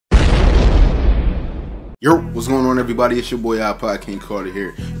Yo, what's going on, everybody? It's your boy iPodKingCarter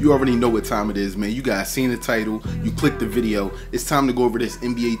here. You already know what time it is, man. You guys seen the title, you clicked the video. It's time to go over this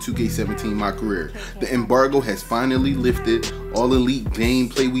NBA 2K17 MyCAREER. The embargo has finally lifted. All elite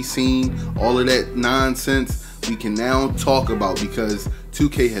gameplay we seen, all of that nonsense, we can now talk about because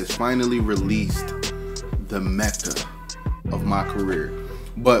 2K has finally released the meta of MyCAREER.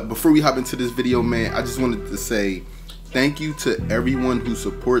 But before we hop into this video, man, I just wanted to say thank you to everyone who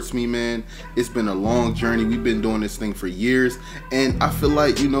supports me, man. It's been a long journey. We've been doing this thing for years. And I feel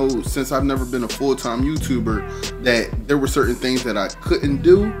like, you know, since I've never been a full-time YouTuber, that there were certain things that I couldn't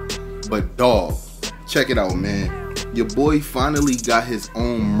do. But dog, check it out, man. Your boy finally got his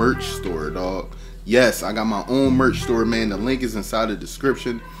own merch store, dog. Yes, I got my own merch store, man. The link is inside the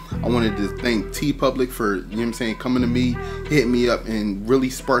description. I wanted to thank TeePublic for, you know what I'm saying, coming to me, hitting me up, and really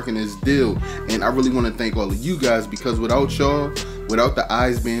sparking this deal. And I really want to thank all of you guys, because without y'all, without the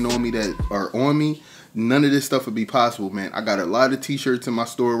eyes being on me that are on me, none of this stuff would be possible, man. I got a lot of t-shirts in my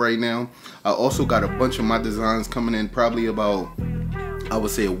store right now. I also got a bunch of my designs coming in probably about, I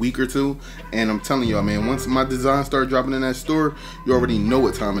would say, a week or two. And I'm telling y'all, man, once my designs start dropping in that store, you already know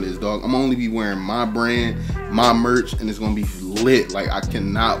what time it is, dog. I'm only be wearing my brand, my merch, and it's gonna be lit. Like, I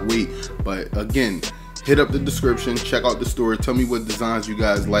cannot wait. But again, hit up the description, check out the store, tell me what designs you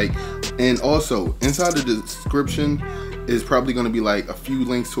guys like. And also, inside the description is probably going to be like a few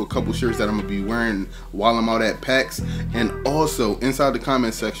links to a couple shirts that I'm going to be wearing while I'm out at PAX. And also, inside the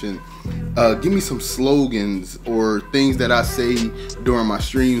comment section, give me some slogans or things that I say during my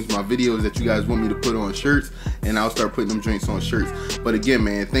streams, my videos, that you guys want me to put on shirts, and I'll start putting them drinks on shirts. But again,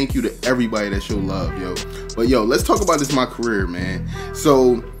 man, thank you to everybody that showed love, yo. But yo, let's talk about this MyCAREER, man.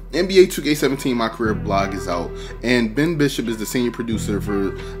 So NBA 2K17 MyCAREER blog is out, and Ben Bishop is the senior producer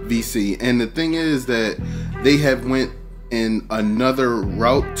for VC. And the thing is that they have went in another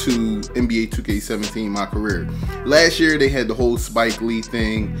route to NBA 2K17 MyCAREER. Last year they had the whole Spike Lee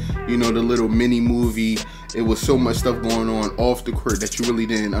thing, you know, the little mini movie. It was so much stuff going on off the court that you really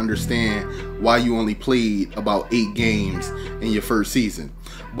didn't understand why you only played about 8 games in your first season.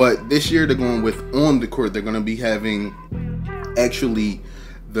 But this year they're going with on the court. They're going to be having actually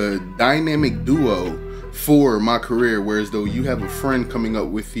the dynamic duo for MyCAREER, whereas though you have a friend coming up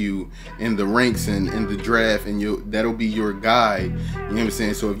with you in the ranks and in the draft, and that'll be your guy, you know what I'm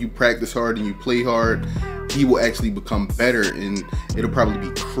saying? So if you practice hard and you play hard, he will actually become better, and it'll probably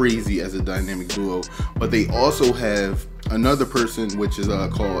be crazy as a dynamic duo. But they also have another person, which is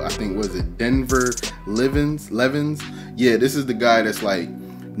called, I think, was it Denver Levins? Yeah, this is the guy that's like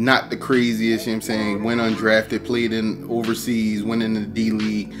not the craziest, you know what I'm saying, went undrafted, played in overseas, went in the D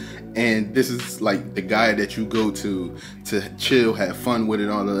League. And this is like the guy that you go to chill, have fun with it,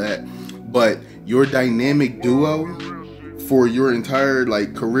 all of that. But your dynamic duo for your entire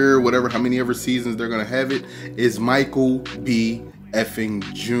like career, whatever, how many ever seasons they're gonna have it, is Michael B. effing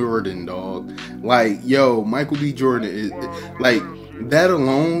Jordan, dog. Like, yo, Michael B. Jordan is like, that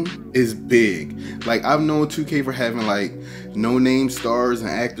alone is big. Like, I've known 2K for having like no-name stars and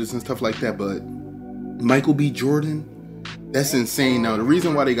actors and stuff like that, but Michael B. Jordan, that's insane. Now, the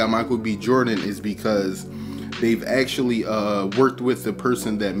reason why they got Michael B. Jordan is because they've actually worked with the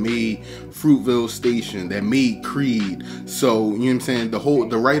person that made Fruitvale Station, that made Creed. So, you know what I'm saying?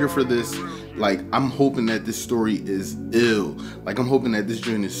 The writer for this, like, I'm hoping that this story is ill. Like, I'm hoping that this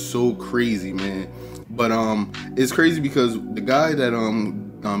joint is so crazy, man. But it's crazy because the guy that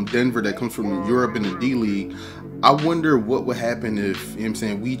Denver, that comes from Europe in the D League, I wonder what would happen if, you know what I'm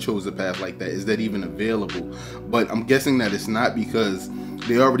saying, we chose a path like that. Is that even available? But I'm guessing that it's not, because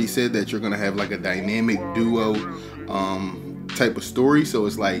they already said that you're going to have like a dynamic duo type of story. So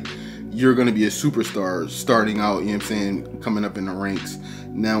it's like you're going to be a superstar starting out, you know what I'm saying, coming up in the ranks.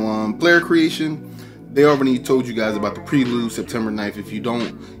 Now, player creation, they already told you guys about the prelude, September 9th. If you don't, you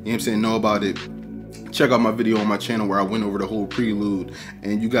know what I'm saying, know about it, check out my video on my channel where I went over the whole prelude,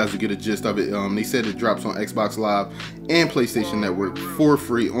 and you guys will get a gist of it. They said it drops on Xbox Live and PlayStation Network for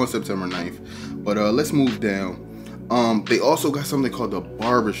free on September 9th. But let's move down. They also got something called the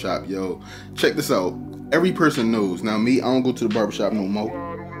barbershop, yo. Check this out. Every person knows. Now, me, I don't go to the barbershop no more.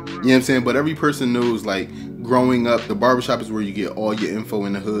 You know what I'm saying? But every person knows, like, growing up, the barbershop is where you get all your info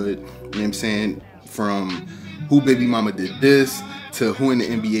in the hood. You know what I'm saying? From who baby mama did this to who in the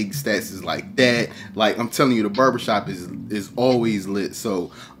NBA stats is like that. Like, I'm telling you, the barbershop is always lit.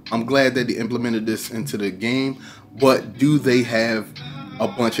 So I'm glad that they implemented this into the game. But do they have a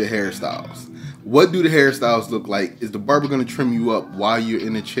bunch of hairstyles? What do the hairstyles look like? Is the barber going to trim you up while you're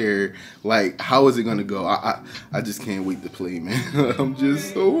in a chair? Like, how is it going to go? I just can't wait to play, man. I'm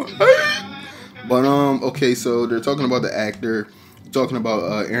just so hyped. But okay, so they're talking about the actor talking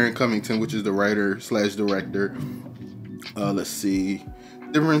about Aaron Covington, which is the writer / director. Let's see.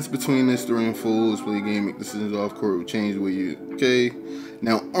 Difference between this story and full play game, make decisions off court will change the way you. Okay.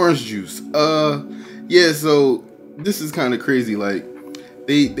 Now, orange juice. Yeah. So this is kind of crazy. Like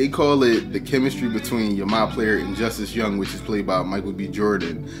they call it the chemistry between your my player and Justice Young, which is played by Michael B.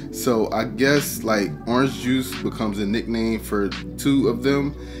 Jordan. So I guess like orange juice becomes a nickname for two of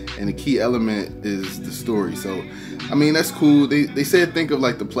them, and the key element is the story. So I mean that's cool. They said think of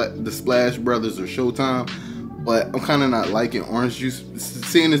like the Splash Brothers or Showtime. But I'm kind of not liking orange juice.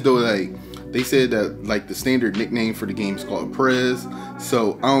 Seeing as though like they said that like the standard nickname for the game is called Prez.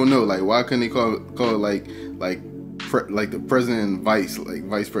 So I don't know, like why couldn't they call it like the president and vice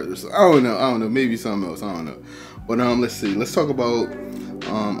president? So, I don't know. Maybe something else. I don't know. But let's see. Let's talk about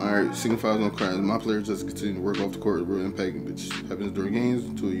all right. Signifies no crimes. My players just continue to work off the court with real impact, which happens during games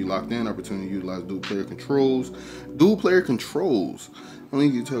until you locked in. Opportunity to utilize dual player controls. Dual player controls. Only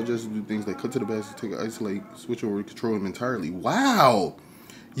you tell just to do things like cut to the basket, take an isolate, switch over, control him entirely. Wow,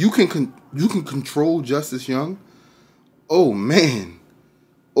 you can control Justice Young. Oh man.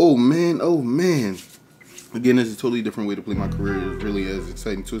 Again, this is a totally different way to play my career. It's really as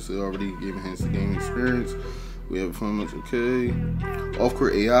exciting twist. It already gave enhanced the game experience. We have fun much okay.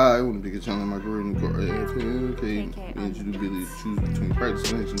 Off-court AI, I want to be a challenge in my career. Okay. And you do ability to choose between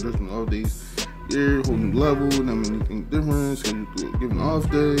practice and adjustment all days. Here, whole new level, not anything different. Schedule give an off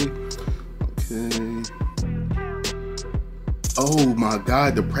day. Okay. Oh my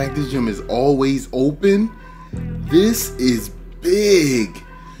God, the practice gym is always open. This is big.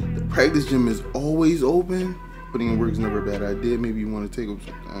 The practice gym is always open. Putting in work is never a bad idea. Maybe you want to take up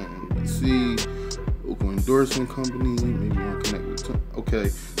some see local endorsement company. Maybe you want to connect with. Okay,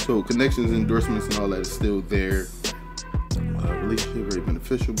 so connections, endorsements, and all that is still there. Relationship very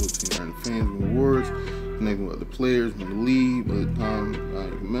beneficial between earning fans and rewards, connecting with other players in the league, but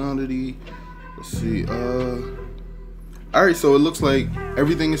community. Let's see. All right, so it looks like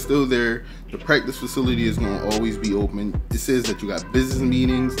everything is still there. The practice facility is going to always be open. It says that you got business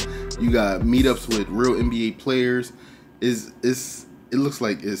meetings, you got meetups with real NBA players. It looks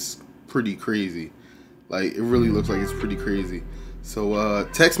like it's pretty crazy. Like it really looks like it's pretty crazy. So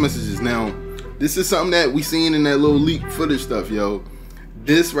text messages now. This is something that we seen in that little leak footage stuff, yo.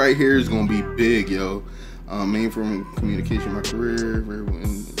 This right here is gonna be big, yo. Main from communication, my career,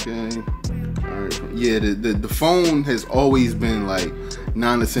 okay. All right. Yeah, the phone has always been like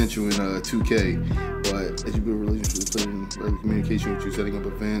non-essential in 2K, but as you build relationships with playing, regular communication with you, setting up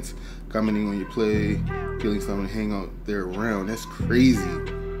events, commenting on your play, feeling someone to hang out there around. That's crazy.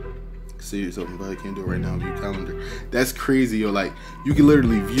 See yourself, but I can't do it right now. View calendar. That's crazy, yo. Like you can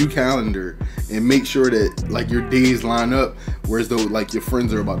literally view calendar and make sure that like your days line up, whereas though like your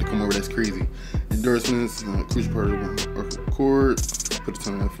friends are about to come over. That's crazy. Endorsements, crucial part of our court. Put a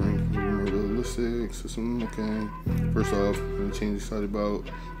ton of effort in more realistic system. Okay. First off, I'm gonna change excited about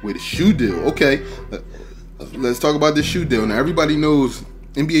the shoe deal. Okay. Let's talk about this shoe deal. Now everybody knows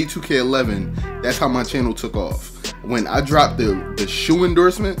NBA 2K11. That's how my channel took off. When I dropped the shoe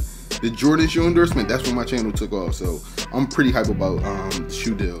endorsement. The Jordan shoe endorsement, that's when my channel took off. So I'm pretty hype about the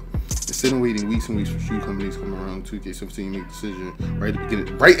shoe deal. Instead of waiting weeks and weeks for shoe companies come around, 2K17 make a decision right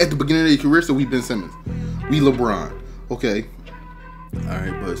at the beginning of their career. So we Ben Simmons, we LeBron. Okay. All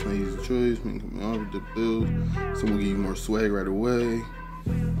right, but it's not easy choice. Making off the bills. So we'll give you more swag right away.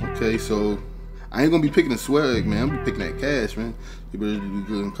 Okay, so I ain't gonna be picking the swag, man. I'm gonna be picking that cash, man. You better do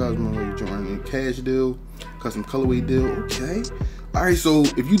good in Cosmo, like joining a cash deal, custom colorway deal. Okay. All right, so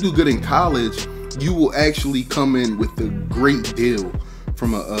if you do good in college, you will actually come in with a great deal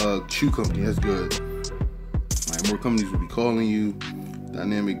from a shoe company. That's good. All right, more companies will be calling you.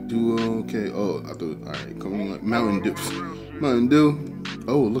 Dynamic duo. Okay. Oh, I thought. All right, company like Mountain Dew.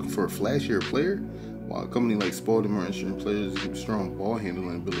 Oh, looking for a flashier player. Wow, a company like Spalding or insurance players with strong ball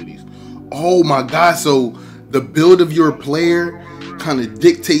handling abilities. Oh my God! So the build of your player kind of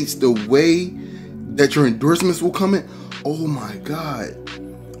dictates the way that your endorsements will come in. Oh my God.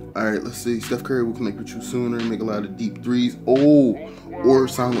 All right, let's see. Steph Curry will connect with you sooner, make a lot of deep threes. Oh, or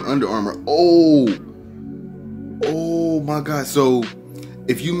sign with Under Armour. Oh my God. So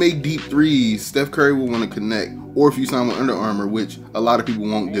if you make deep threes, Steph Curry will want to connect. Or if you sign with Under Armour, which a lot of people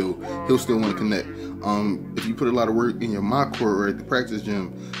won't do, he'll still want to connect. If you put a lot of work in your MyCAREER or at the practice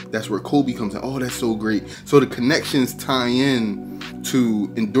gym, that's where Kobe comes in. Oh, that's so great. So the connections tie in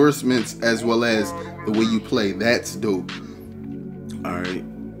to endorsements as well as the way you play. That's dope. All right,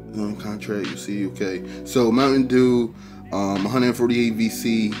 contract. You see, okay. So Mountain Dew, 148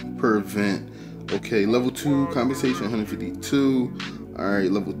 VC per event. Okay, level 2 compensation 152. All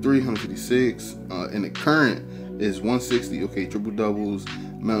right, level 3 156. And the current is 160. Okay, triple doubles,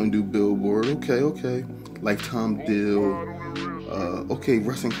 Mountain Dew billboard. Okay. Lifetime deal. Okay,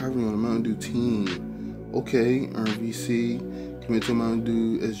 Wrestling Kyrie on the Mountain Dew team. Okay, earn VC. Commit to Mountain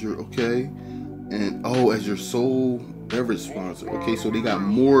Dew as your and as your sole beverage sponsor. Okay, so they got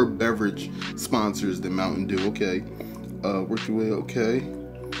more beverage sponsors than Mountain Dew. Okay, work your way. Okay,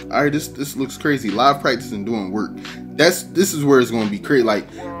 all right. This looks crazy. Live practice and doing work. This is where it's going to be crazy. Like,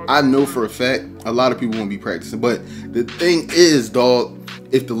 I know for a fact a lot of people won't be practicing, but the thing is, dog,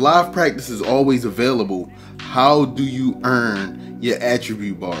 if the live practice is always available, how do you earn your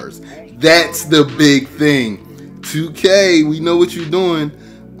attribute bars? That's the big thing. 2K, we know what you're doing.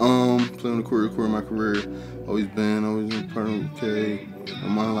 Playing on the court, recording my career. Always been part of okay.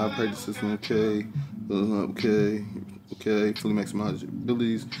 I'm on live practice system. Okay. Fully maximize your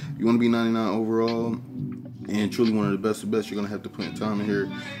abilities. You want to be 99 overall and truly one of the best, you're gonna have to put in time in here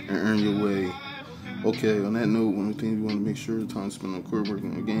and earn your way. Okay, on that note, one of the things you want to make sure the time spent on court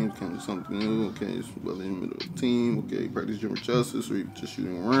working on games kind of something new. Okay, it's whether in the middle of the team. Okay, practice German justice or you're just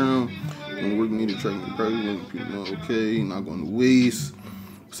shooting around. Don't work me to track and practice, letting people know. Okay, not going to waste.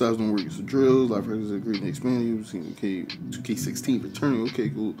 Besides, don't work some drills. Live practice is great and expanding. You've seen okay, 2K16 returning. Okay,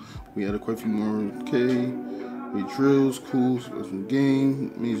 cool. We had quite a few more. Okay. Drills, cool, special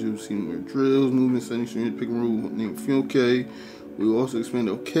game, means you've seen more drills, movement settings, pick and roll, name feel okay. We also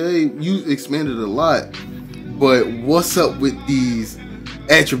expanded, okay, you expanded a lot, but what's up with these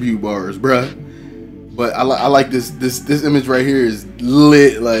attribute bars, bruh? But I like this image right here is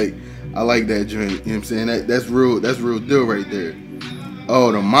lit. Like, I like that joint, you know what I'm saying? That's real deal right there.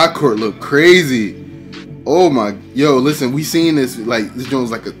 Oh, the my court look crazy. Oh my, yo, listen, we seen this, like, this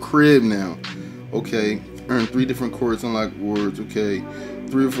joint's like a crib now. Okay. Earn 3 different courts, unlock awards. Okay,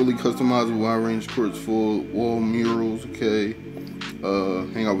 3 fully customizable wide range courts, full wall murals. Okay,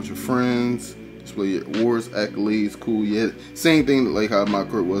 hang out with your friends, display your awards, accolades. Cool, yeah, same thing like how my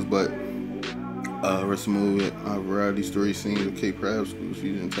court was, but rest of the variety story scenes. Okay, perhaps school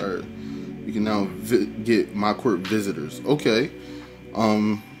season entire. You can now get my court visitors. Okay,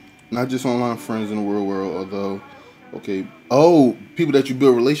 not just online friends in the real world, although. Okay. Oh, people that you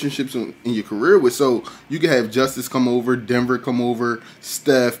build relationships in your career with. So you can have Justice come over, Denver come over,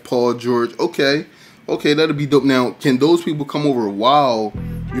 Steph, Paul George. Okay, that'll be dope. Now, can those people come over while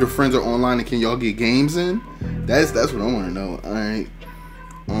your friends are online, and can y'all get games in? That's what I want to know. All right.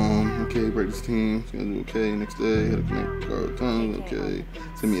 Okay, practice team. Okay, next day, had to connect card times. Okay,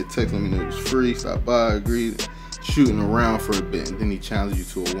 send me a text. Let me know it's free. Stop by. Agreed. Shooting around for a bit, and then he challenged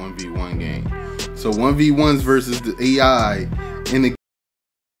you to a 1v1 game. So 1v1s versus the AI in the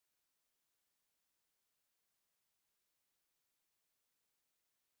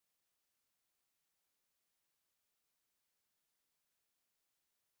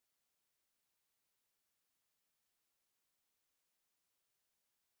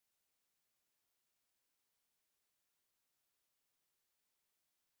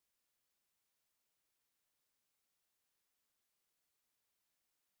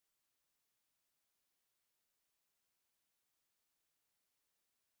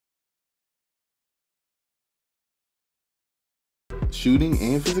shooting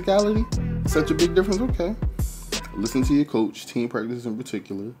and physicality, such a big difference. Okay, listen to your coach. Team practice in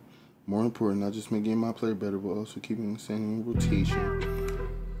particular, more important, not just making my player better, but also keeping the same rotation.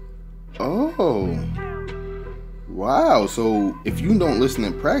 Oh, wow. So if you don't listen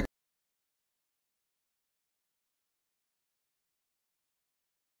in practice,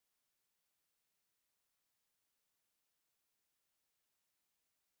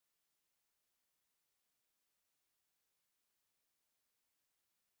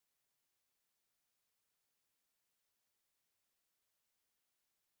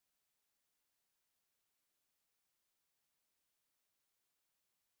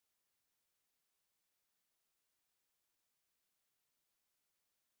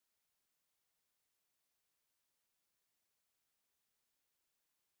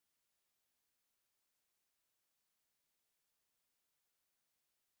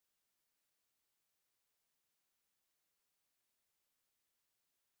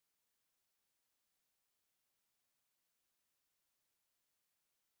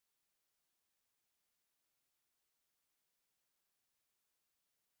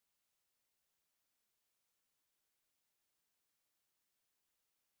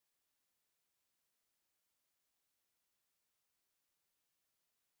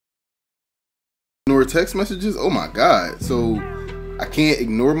 ignore text messages. Oh my god. So I can't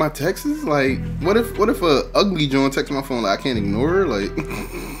ignore my texts? Like, what if a ugly John texts my phone? Like, I can't ignore her? Like,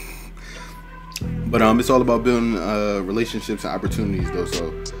 but it's all about building relationships and opportunities though.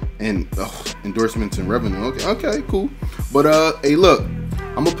 So and endorsements and revenue. Okay, cool. But hey, look,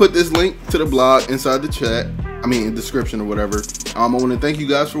 I'm gonna put this link to the blog inside the chat. I mean, in the description or whatever. I want to thank you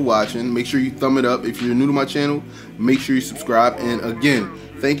guys for watching. Make sure you thumb it up. If you're new to my channel, make sure you subscribe. And again,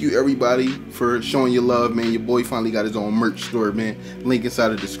 thank you everybody for showing your love, man. Your boy finally got his own merch store, man. Link inside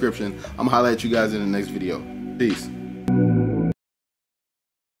the description. I'm gonna holler at you guys in the next video. Peace.